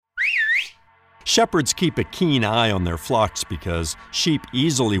Shepherds keep a keen eye on their flocks because sheep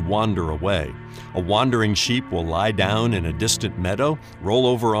easily wander away. A wandering sheep will lie down in a distant meadow, roll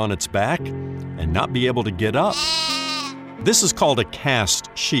over on its back, and not be able to get up. This is called a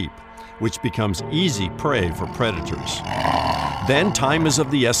cast sheep, which becomes easy prey for predators. Then time is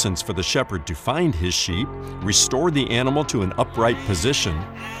of the essence for the shepherd to find his sheep, restore the animal to an upright position,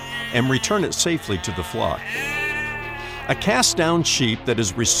 and return it safely to the flock. A cast-down sheep that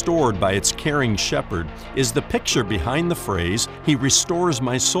is restored by its caring shepherd is the picture behind the phrase, "He restores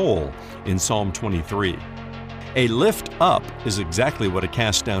my soul," in Psalm 23. A lift up is exactly what a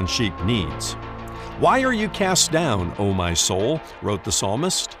cast-down sheep needs. "Why are you cast down, O my soul?" wrote the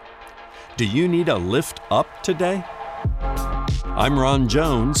psalmist. Do you need a lift up today? I'm Ron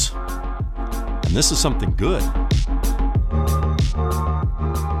Jones, and this is Something Good.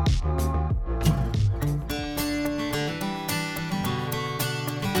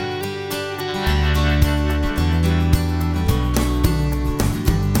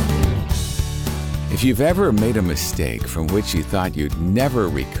 If you've ever made a mistake from which you thought you'd never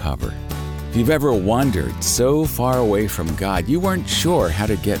recover, if you've ever wandered so far away from God you weren't sure how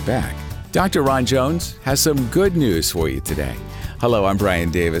to get back, Dr. Ron Jones has some good news for you today. Hello, I'm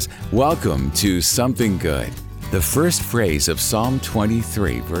Brian Davis. Welcome to Something Good. The first phrase of Psalm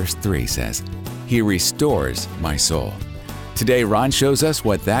 23, verse 3 says, "He restores my soul." Today, Ron shows us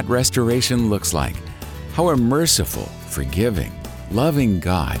what that restoration looks like, how a merciful, forgiving, loving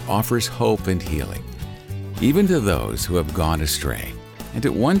God offers hope and healing, even to those who have gone astray. And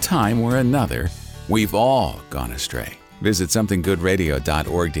at one time or another, we've all gone astray. Visit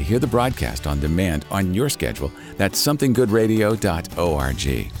somethinggoodradio.org to hear the broadcast on demand on your schedule. That's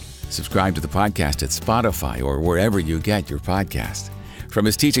somethinggoodradio.org. Subscribe to the podcast at Spotify or wherever you get your podcasts. From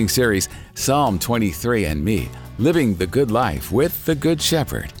his teaching series, Psalm 23 and Me, Living the Good Life with the Good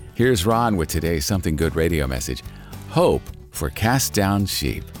Shepherd, here's Ron with today's Something Good radio message, Hope for Cast-Down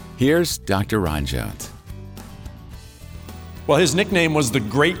Sheep. Here's Dr. Ron Jones. Well, his nickname was the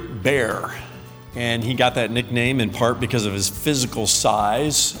Great Bear, and he got that nickname in part because of his physical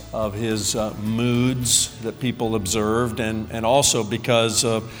size, of his moods that people observed, and also because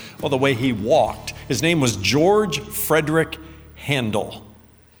of the way he walked. His name was George Frederick Handel,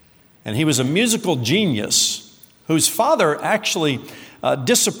 and he was a musical genius whose father actually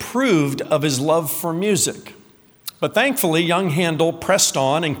disapproved of his love for music. But thankfully, young Handel pressed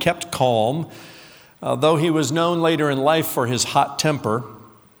on and kept calm, though he was known later in life for his hot temper.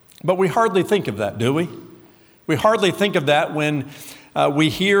 But we hardly think of that, do we? We hardly think of that when we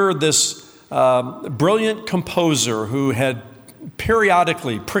hear this brilliant composer who had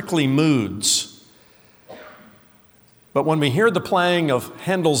periodically prickly moods. But when we hear the playing of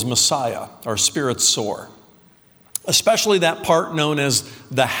Handel's Messiah, our spirits soar, especially that part known as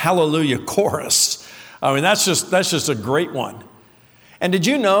the Hallelujah Chorus. I mean, that's just a great one. And did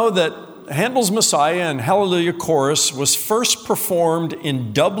you know that Handel's Messiah and Hallelujah Chorus was first performed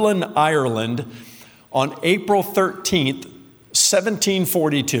in Dublin, Ireland on April 13th,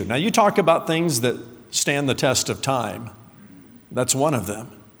 1742. Now, you talk about things that stand the test of time. That's one of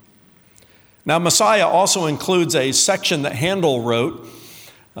them. Now, Messiah also includes a section that Handel wrote,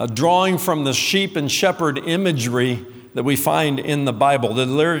 drawing from the sheep and shepherd imagery that we find in the Bible. The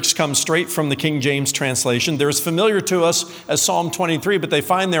lyrics come straight from the King James translation. They're as familiar to us as Psalm 23, but they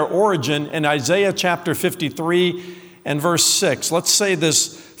find their origin in Isaiah chapter 53 and verse 6. Let's say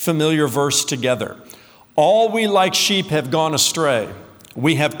this familiar verse together. All we like sheep have gone astray.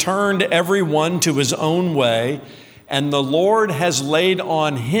 We have turned every one to his own way, and the Lord has laid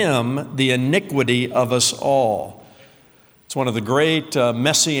on him the iniquity of us all. It's one of the great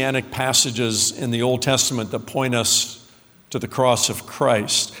messianic passages in the Old Testament that point us to the cross of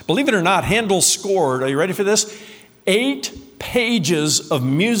Christ. Believe it or not, Handel scored, are you ready for this? 8 pages of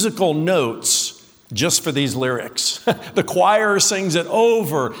musical notes just for these lyrics. The choir sings it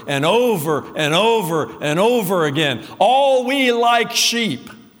over and over and over and over again. All we like sheep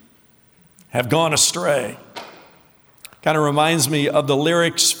have gone astray. Kind of reminds me of the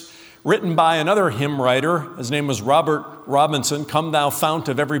lyrics written by another hymn writer. His name was Robert Robinson, Come Thou Fount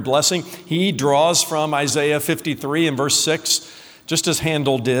of Every Blessing. He draws from Isaiah 53 and verse 6, just as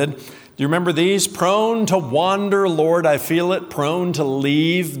Handel did. Do you remember these? Prone to wander, Lord, I feel it. Prone to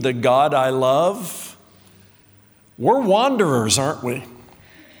leave the God I love. We're wanderers, aren't we?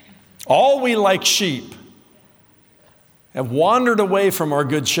 All we like sheep have wandered away from our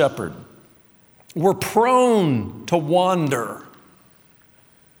good shepherd. We're prone to wander.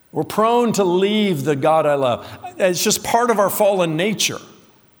 We're prone to leave the God I love. It's just part of our fallen nature.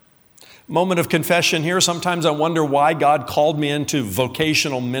 Moment of confession here. Sometimes I wonder why God called me into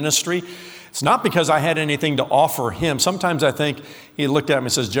vocational ministry. It's not because I had anything to offer him. Sometimes I think he looked at me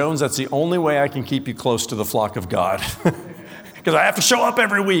and says, Jones, that's the only way I can keep you close to the flock of God. Because I have to show up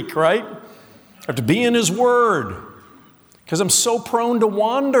every week, right? I have to be in his word. Because I'm so prone to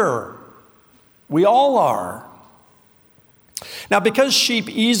wander. We all are. Now, because sheep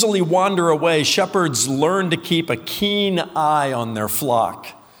easily wander away, shepherds learn to keep a keen eye on their flock.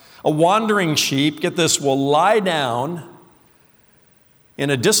 A wandering sheep, get this, will lie down in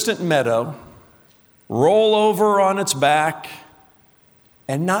a distant meadow, roll over on its back,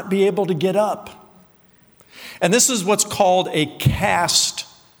 and not be able to get up. And this is what's called a cast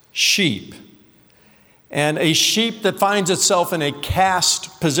sheep. And a sheep that finds itself in a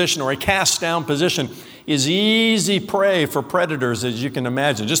cast position or a cast down position is easy prey for predators, as you can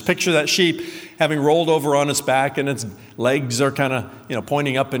imagine. Just picture that sheep having rolled over on its back and its legs are kind of,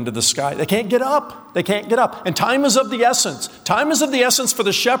 pointing up into the sky. They can't get up. They can't get up. And time is of the essence. Time is of the essence for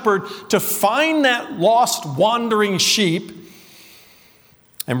the shepherd to find that lost, wandering sheep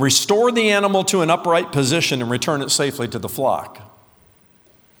and restore the animal to an upright position and return it safely to the flock.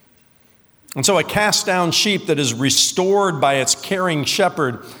 And so a cast down sheep that is restored by its caring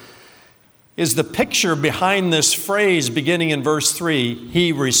shepherd is the picture behind this phrase beginning in verse 3.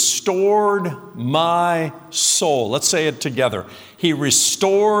 He restored my soul. Let's say it together. He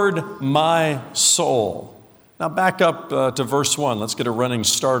restored my soul. Now back up to verse 1. Let's get a running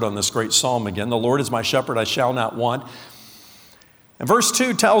start on this great psalm again. The Lord is my shepherd, I shall not want. And verse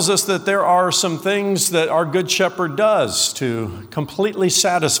 2 tells us that there are some things that our good shepherd does to completely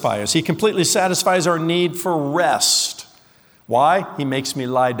satisfy us. He completely satisfies our need for rest. Why? He makes me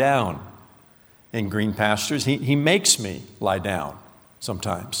lie down in green pastures. He makes me lie down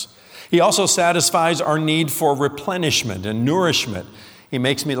sometimes. He also satisfies our need for replenishment and nourishment. He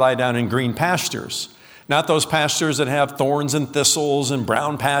makes me lie down in green pastures. Not those pastures that have thorns and thistles and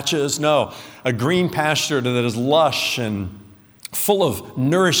brown patches. No, a green pasture that is lush and full of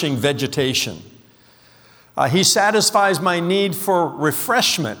nourishing vegetation. He satisfies my need for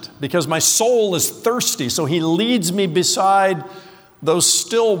refreshment because my soul is thirsty. So he leads me beside those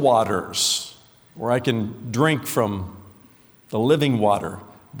still waters where I can drink from the living water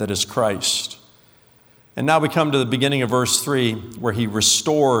that is Christ. And now we come to the beginning of verse 3 where he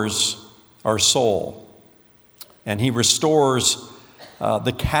restores our soul. And he restores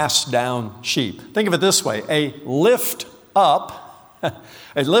the cast down sheep. Think of it this way, a lift up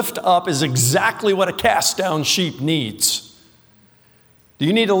is exactly what a cast down sheep needs. Do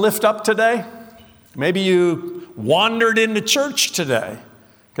you need a lift up today? Maybe you wandered into church today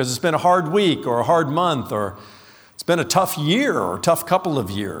because it's been a hard week or a hard month or it's been a tough year or a tough couple of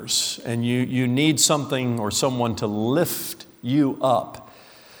years and you need something or someone to lift you up.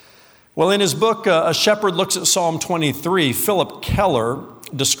 Well, in his book, A Shepherd Looks at Psalm 23, Philip Keller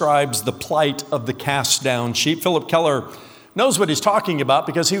describes the plight of the cast down sheep. Philip Keller knows what he's talking about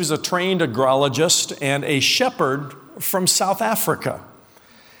because he was a trained agrologist and a shepherd from South Africa.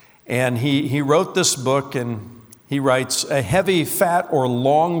 And he wrote this book and he writes, a heavy, fat, or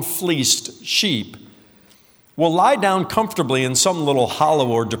long-fleeced sheep will lie down comfortably in some little hollow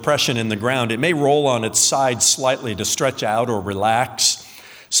or depression in the ground. It may roll on its side slightly to stretch out or relax.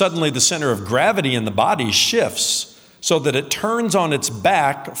 Suddenly, the center of gravity in the body shifts so that it turns on its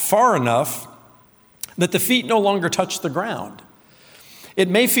back far enough that the feet no longer touch the ground. It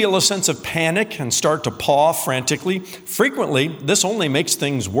may feel a sense of panic and start to paw frantically. Frequently, this only makes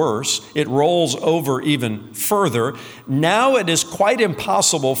things worse. It rolls over even further. Now it is quite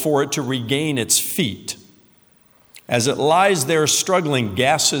impossible for it to regain its feet. As it lies there struggling,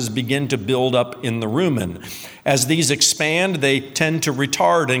 gases begin to build up in the rumen. As these expand, they tend to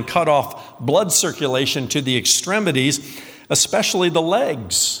retard and cut off blood circulation to the extremities, especially the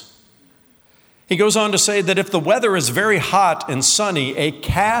legs. He goes on to say that if the weather is very hot and sunny, a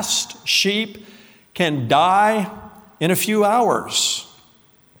cast sheep can die in a few hours.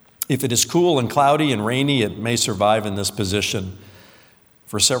 If it is cool and cloudy and rainy, it may survive in this position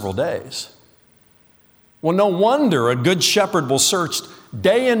for several days. Well, no wonder a good shepherd will search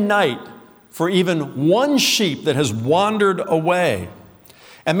day and night for even one sheep that has wandered away.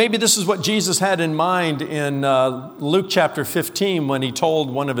 And maybe this is what Jesus had in mind in Luke chapter 15 when he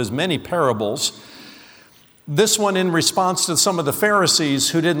told one of his many parables. This one in response to some of the Pharisees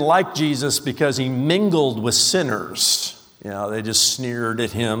who didn't like Jesus because he mingled with sinners. They just sneered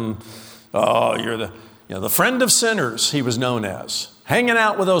at him. Oh, you're the friend of sinners, he was known as. Hanging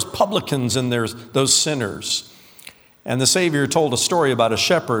out with those publicans and those sinners. And the Savior told a story about a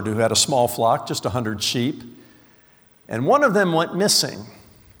shepherd who had a small flock, just 100 sheep. And one of them went missing.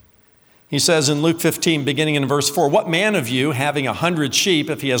 He says in Luke 15, beginning in verse 4, "What man of you, having 100 sheep,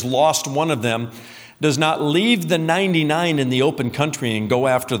 if he has lost one of them, does not leave the 99 in the open country and go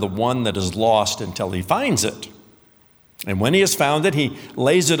after the one that is lost until he finds it? And when he has found it, he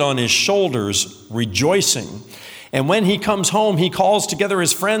lays it on his shoulders, rejoicing. And when he comes home, he calls together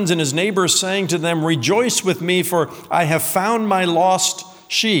his friends and his neighbors, saying to them, 'Rejoice with me, for I have found my lost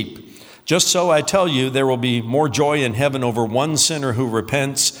sheep.' Just so I tell you, there will be more joy in heaven over one sinner who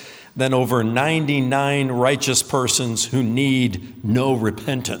repents than over 99 righteous persons who need no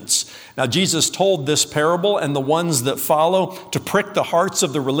repentance." Now, Jesus told this parable and the ones that follow to prick the hearts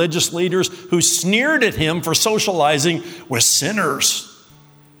of the religious leaders who sneered at him for socializing with sinners.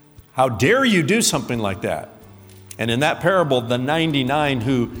 How dare you do something like that? And in that parable, the 99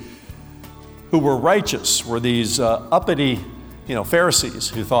 who were righteous were these uppity, Pharisees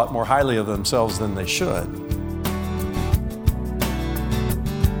who thought more highly of themselves than they should.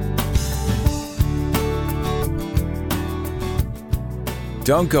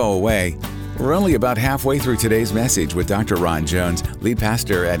 Don't go away. We're only about halfway through today's message with Dr. Ron Jones, lead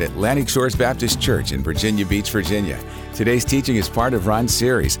pastor at Atlantic Shores Baptist Church in Virginia Beach, Virginia. Today's teaching is part of Ron's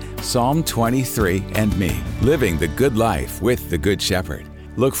series, Psalm 23 and Me, Living the Good Life with the Good Shepherd.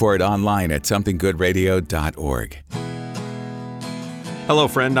 Look for it online at somethinggoodradio.org. Hello,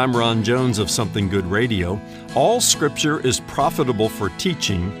 friend. I'm Ron Jones of Something Good Radio. All Scripture is profitable for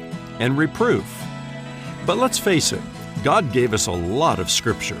teaching and reproof. But let's face it, God gave us a lot of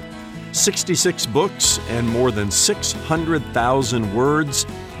Scripture, 66 books and more than 600,000 words,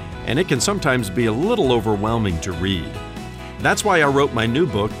 and it can sometimes be a little overwhelming to read. That's why I wrote my new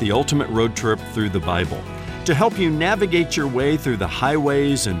book, The Ultimate Road Trip Through the Bible, to help you navigate your way through the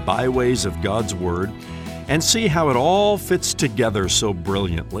highways and byways of God's Word and see how it all fits together so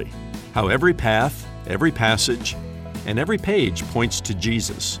brilliantly, how every path, every passage, and every page points to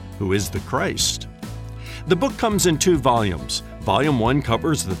Jesus, who is the Christ. The book comes in 2 volumes. Volume 1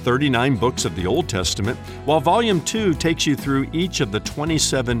 covers the 39 books of the Old Testament, while Volume 2 takes you through each of the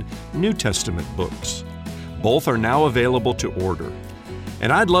 27 New Testament books. Both are now available to order,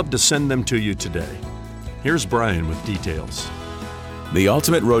 and I'd love to send them to you today. Here's Brian with details. The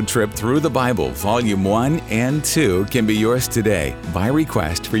Ultimate Road Trip Through the Bible, Volume 1 and 2 can be yours today by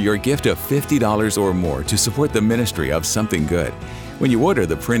request for your gift of $50 or more to support the ministry of Something Good. When you order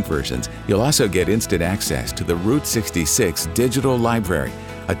the print versions, you'll also get instant access to the Route 66 Digital Library,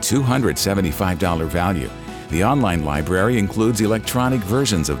 a $275 value. The online library includes electronic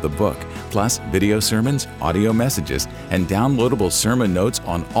versions of the book, plus video sermons, audio messages, and downloadable sermon notes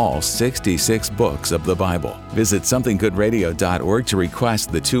on all 66 books of the Bible. Visit somethinggoodradio.org to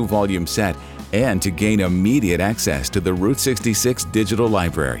request the 2-volume set and to gain immediate access to the Route 66 Digital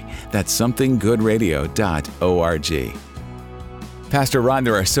Library. That's somethinggoodradio.org. Pastor Ron,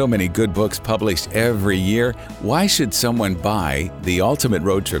 there are so many good books published every year. Why should someone buy The Ultimate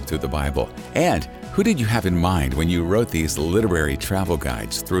Road Trip Through the Bible? And who did you have in mind when you wrote these literary travel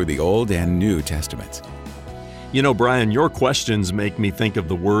guides through the Old and New Testaments? Brian, your questions make me think of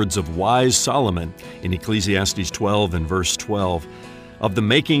the words of wise Solomon in Ecclesiastes 12 and verse 12. Of the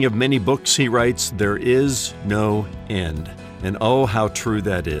making of many books, he writes, there is no end. And oh, how true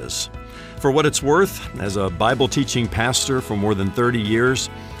that is. For what it's worth, as a Bible teaching pastor for more than 30 years,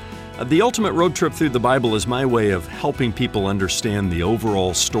 The Ultimate Road Trip Through the Bible is my way of helping people understand the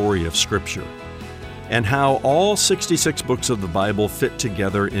overall story of Scripture and how all 66 books of the Bible fit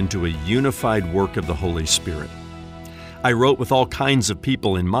together into a unified work of the Holy Spirit. I wrote with all kinds of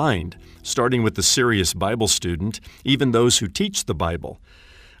people in mind, starting with the serious Bible student, even those who teach the Bible.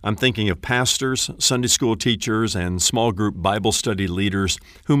 I'm thinking of pastors, Sunday school teachers, and small group Bible study leaders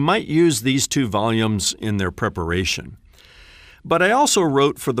who might use these 2 volumes in their preparation. But I also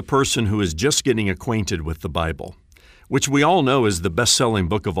wrote for the person who is just getting acquainted with the Bible, which we all know is the best-selling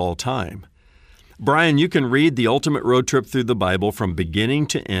book of all time. Brian, you can read The Ultimate Road Trip Through the Bible from beginning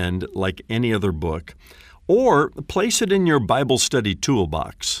to end like any other book, or place it in your Bible study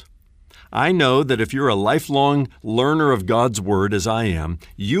toolbox. I know that if you're a lifelong learner of God's Word, as I am,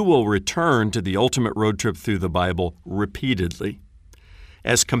 you will return to The Ultimate Road Trip Through the Bible repeatedly.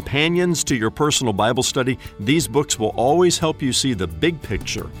 As companions to your personal Bible study, these books will always help you see the big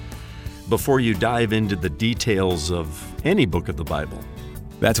picture before you dive into the details of any book of the Bible.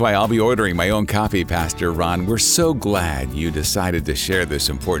 That's why I'll be ordering my own copy, Pastor Ron. We're so glad you decided to share this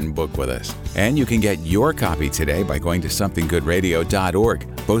important book with us. And you can get your copy today by going to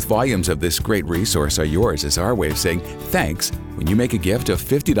somethinggoodradio.org. Both volumes of this great resource are yours as our way of saying thanks when you make a gift of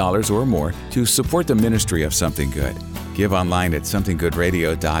 $50 or more to support the ministry of Something Good. Give online at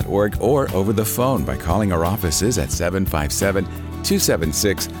somethinggoodradio.org or over the phone by calling our offices at 757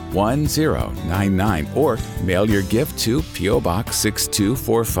 276-1099 or mail your gift to P.O. Box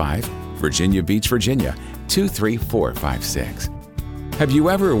 6245, Virginia Beach, Virginia 23456. Have you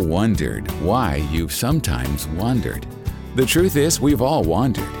ever wondered why you've sometimes wandered? The truth is, we've all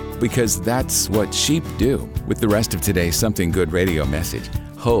wandered, because that's what sheep do. With the rest of today's Something Good radio message,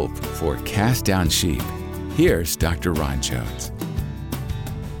 Hope for Cast Down Sheep. Here's Dr. Ron Jones.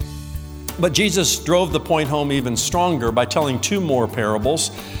 But Jesus drove the point home even stronger by telling two more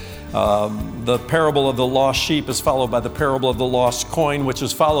parables. The parable of the lost sheep is followed by the parable of the lost coin, which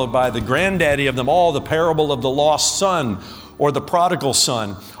is followed by the granddaddy of them all, the parable of the lost son or the prodigal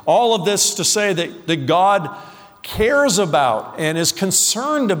son. All of this to say that God cares about and is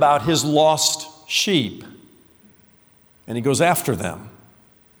concerned about his lost sheep. And he goes after them.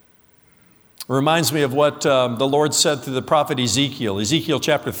 It reminds me of what the Lord said through the prophet Ezekiel. Ezekiel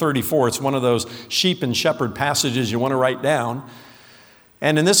chapter 34, it's one of those sheep and shepherd passages you want to write down.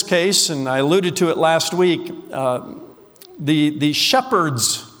 And in this case, and I alluded to it last week, the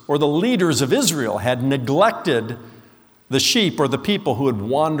shepherds or the leaders of Israel had neglected the sheep or the people who had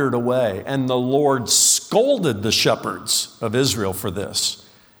wandered away. And the Lord scolded the shepherds of Israel for this.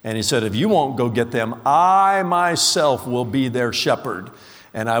 And he said, if you won't go get them, I myself will be their shepherd.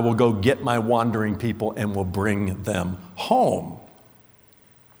 And I will go get my wandering people and will bring them home.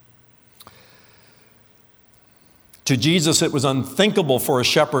 To Jesus, it was unthinkable for a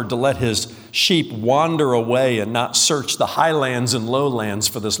shepherd to let his sheep wander away and not search the highlands and lowlands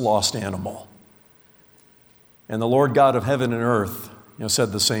for this lost animal. And the Lord God of heaven and earth,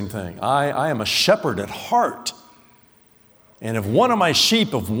 said the same thing. I am a shepherd at heart. And if one of my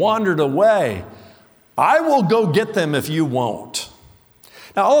sheep have wandered away, I will go get them if you won't.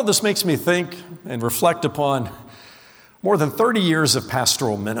 Now, all of this makes me think and reflect upon more than 30 years of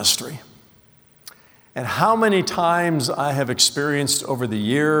pastoral ministry. And how many times I have experienced over the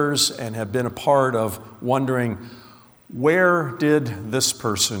years and have been a part of wondering, where did this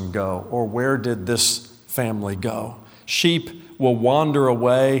person go? Or where did this family go? Sheep will wander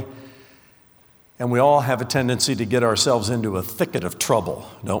away, and we all have a tendency to get ourselves into a thicket of trouble,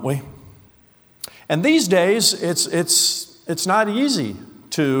 don't we? And these days, it's not easy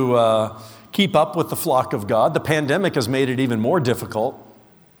to keep up with the flock of God. The pandemic has made it even more difficult.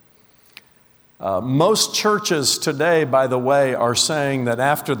 Most churches today, by the way, are saying that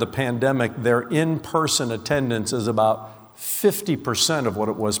after the pandemic, their in-person attendance is about 50% of what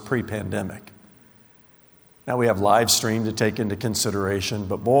it was pre-pandemic. Now we have live stream to take into consideration,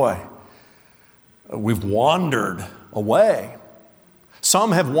 but boy, we've wandered away.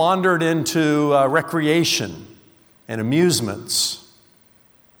 Some have wandered into recreation and amusements,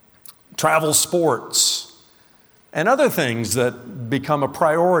 travel sports, and other things that become a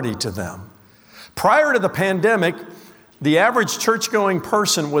priority to them. Prior to the pandemic, the average church-going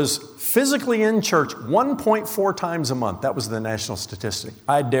person was physically in church 1.4 times a month. That was the national statistic.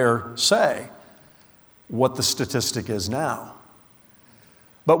 I dare say what the statistic is now.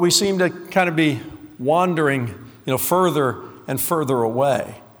 But we seem to kind of be wandering, further and further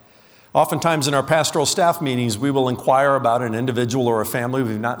away. Oftentimes in our pastoral staff meetings, we will inquire about an individual or a family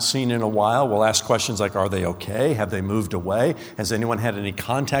we've not seen in a while. We'll ask questions like, are they okay? Have they moved away? Has anyone had any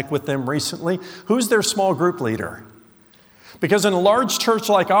contact with them recently? Who's their small group leader? Because in a large church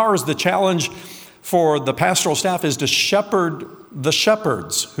like ours, the challenge for the pastoral staff is to shepherd the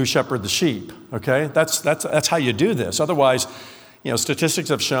shepherds who shepherd the sheep, okay? That's how you do this. Otherwise, statistics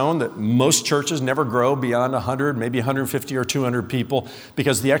have shown that most churches never grow beyond 100, maybe 150 or 200 people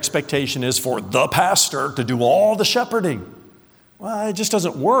because the expectation is for the pastor to do all the shepherding. Well, it just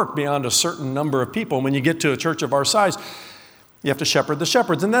doesn't work beyond a certain number of people. When you get to a church of our size, you have to shepherd the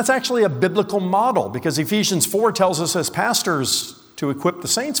shepherds. And that's actually a biblical model because Ephesians 4 tells us as pastors to equip the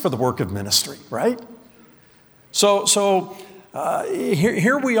saints for the work of ministry, right? So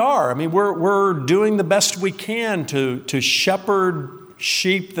here we are. I mean, we're doing the best we can to shepherd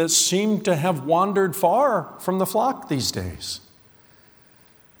sheep that seem to have wandered far from the flock these days.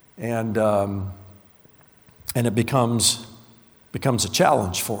 And it becomes a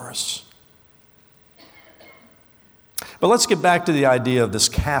challenge for us. But let's get back to the idea of this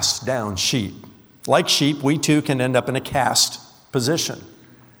cast down sheep. Like sheep, we too can end up in a cast position.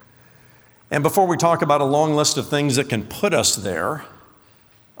 And before we talk about a long list of things that can put us there,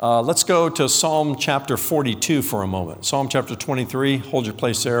 let's go to Psalm chapter 42 for a moment. Psalm chapter 23, hold your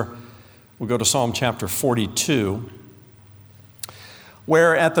place there. We'll go to Psalm chapter 42,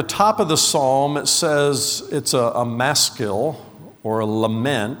 where at the top of the psalm it says it's a maskil or a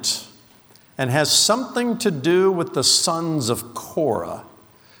lament and has something to do with the sons of Korah,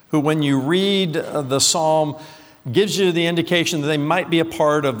 who when you read the psalm gives you the indication that they might be a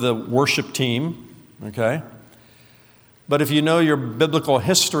part of the worship team, okay? But if you know your biblical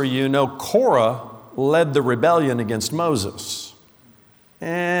history, you know Korah led the rebellion against Moses.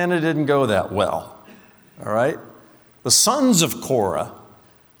 And it didn't go that well, all right? The sons of Korah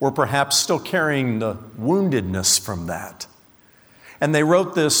were perhaps still carrying the woundedness from that. And they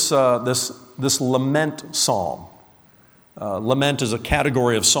wrote this lament psalm. Lament is a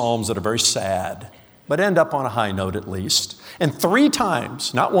category of psalms that are very sad, but end up on a high note at least. And 3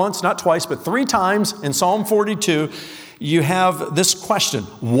 times, not once, not twice, but 3 times in Psalm 42, you have this question: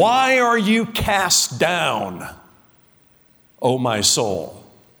 why are you cast down, O my soul?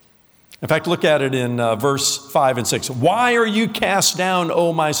 In fact, look at it in verse 5 and 6. Why are you cast down,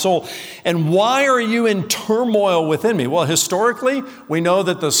 O my soul? And why are you in turmoil within me? Well, historically, we know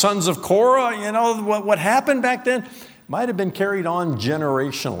that the sons of Korah, what happened back then might have been carried on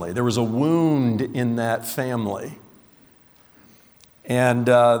generationally. There was a wound in that family. And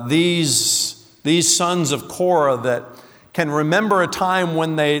these sons of Korah that can remember a time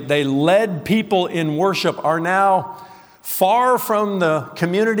when they led people in worship are now far from the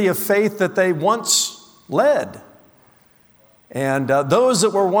community of faith that they once led. And those that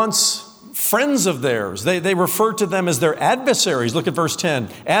were once friends of theirs, they refer to them as their adversaries. Look at verse 10.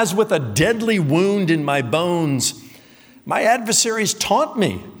 As with a deadly wound in my bones, my adversaries taunt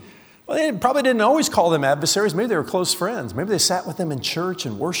me. Well, they probably didn't always call them adversaries. Maybe they were close friends. Maybe they sat with them in church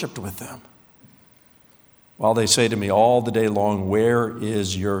and worshiped with them. While they say to me all the day long, where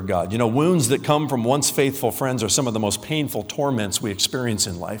is your God? Wounds that come from once faithful friends are some of the most painful torments we experience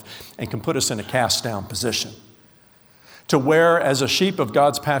in life and can put us in a cast down position. To where, as a sheep of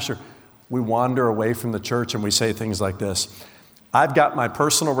God's pasture, we wander away from the church and we say things like this: I've got my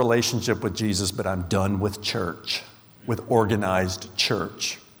personal relationship with Jesus, but I'm done with church, with organized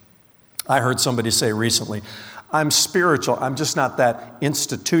church. I heard somebody say recently, I'm spiritual, I'm just not that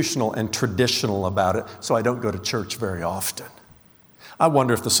institutional and traditional about it, so I don't go to church very often. I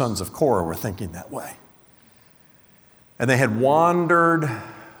wonder if the sons of Korah were thinking that way. And they had wandered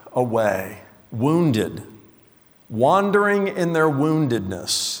away, wounded, wandering in their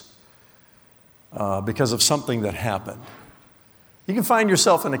woundedness because of something that happened. You can find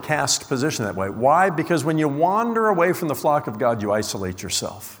yourself in a cast position that way. Why? Because when you wander away from the flock of God, you isolate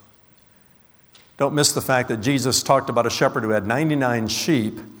yourself. Don't miss the fact that Jesus talked about a shepherd who had 99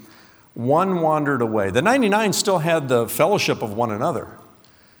 sheep. One wandered away. The 99 still had the fellowship of one another.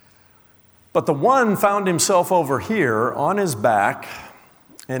 But the one found himself over here on his back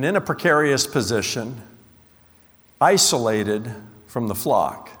and in a precarious position, isolated from the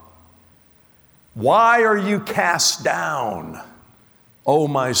flock. Why are you cast down, O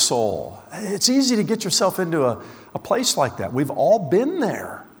my soul? It's easy to get yourself into a place like that. We've all been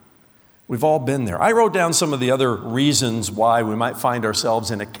there. We've all been there. I wrote down some of the other reasons why we might find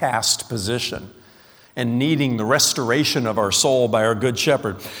ourselves in a cast position and needing the restoration of our soul by our good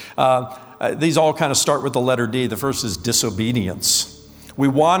shepherd. These all kind of start with the letter D. The first is disobedience. We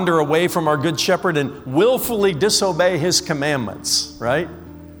wander away from our good shepherd and willfully disobey his commandments, right?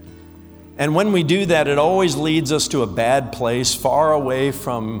 And when we do that, it always leads us to a bad place, far away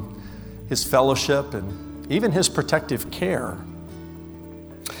from his fellowship and even his protective care.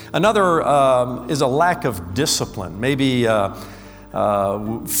 Another is a lack of discipline. Maybe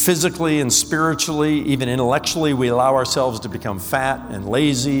physically and spiritually, even intellectually, we allow ourselves to become fat and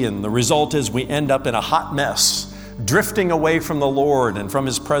lazy, and the result is we end up in a hot mess, drifting away from the Lord and from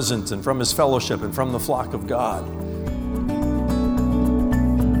his presence and from his fellowship and from the flock of God.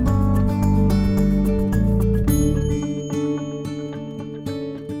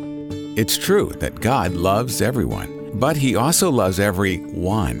 It's true that God loves everyone. But he also loves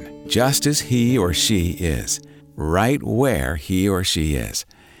everyone, just as he or she is, right where he or she is.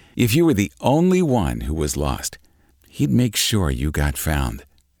 If you were the only one who was lost, he'd make sure you got found.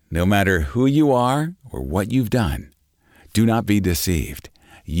 No matter who you are or what you've done, do not be deceived.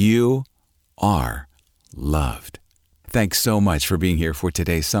 You are loved. Thanks so much for being here for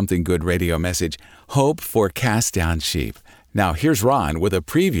today's Something Good radio message, Hope for Cast Down Sheep. Now here's Ron with a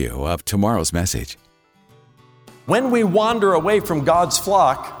preview of tomorrow's message. When we wander away from God's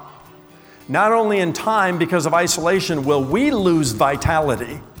flock, not only in time because of isolation will we lose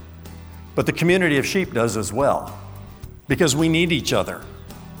vitality, but the community of sheep does as well, because we need each other.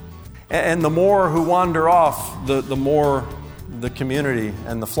 And the more who wander off, the more the community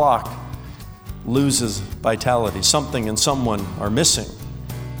and the flock loses vitality. Something and someone are missing.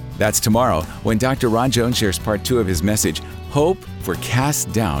 That's tomorrow when Dr. Ron Jones shares part 2 of his message, Hope for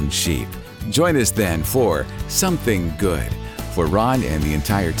Cast Down Sheep. Join us then for Something Good For Ron and the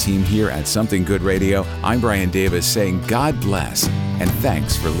entire team here at Something Good Radio, I'm Brian Davis saying God bless and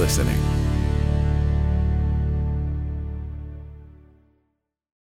thanks for listening.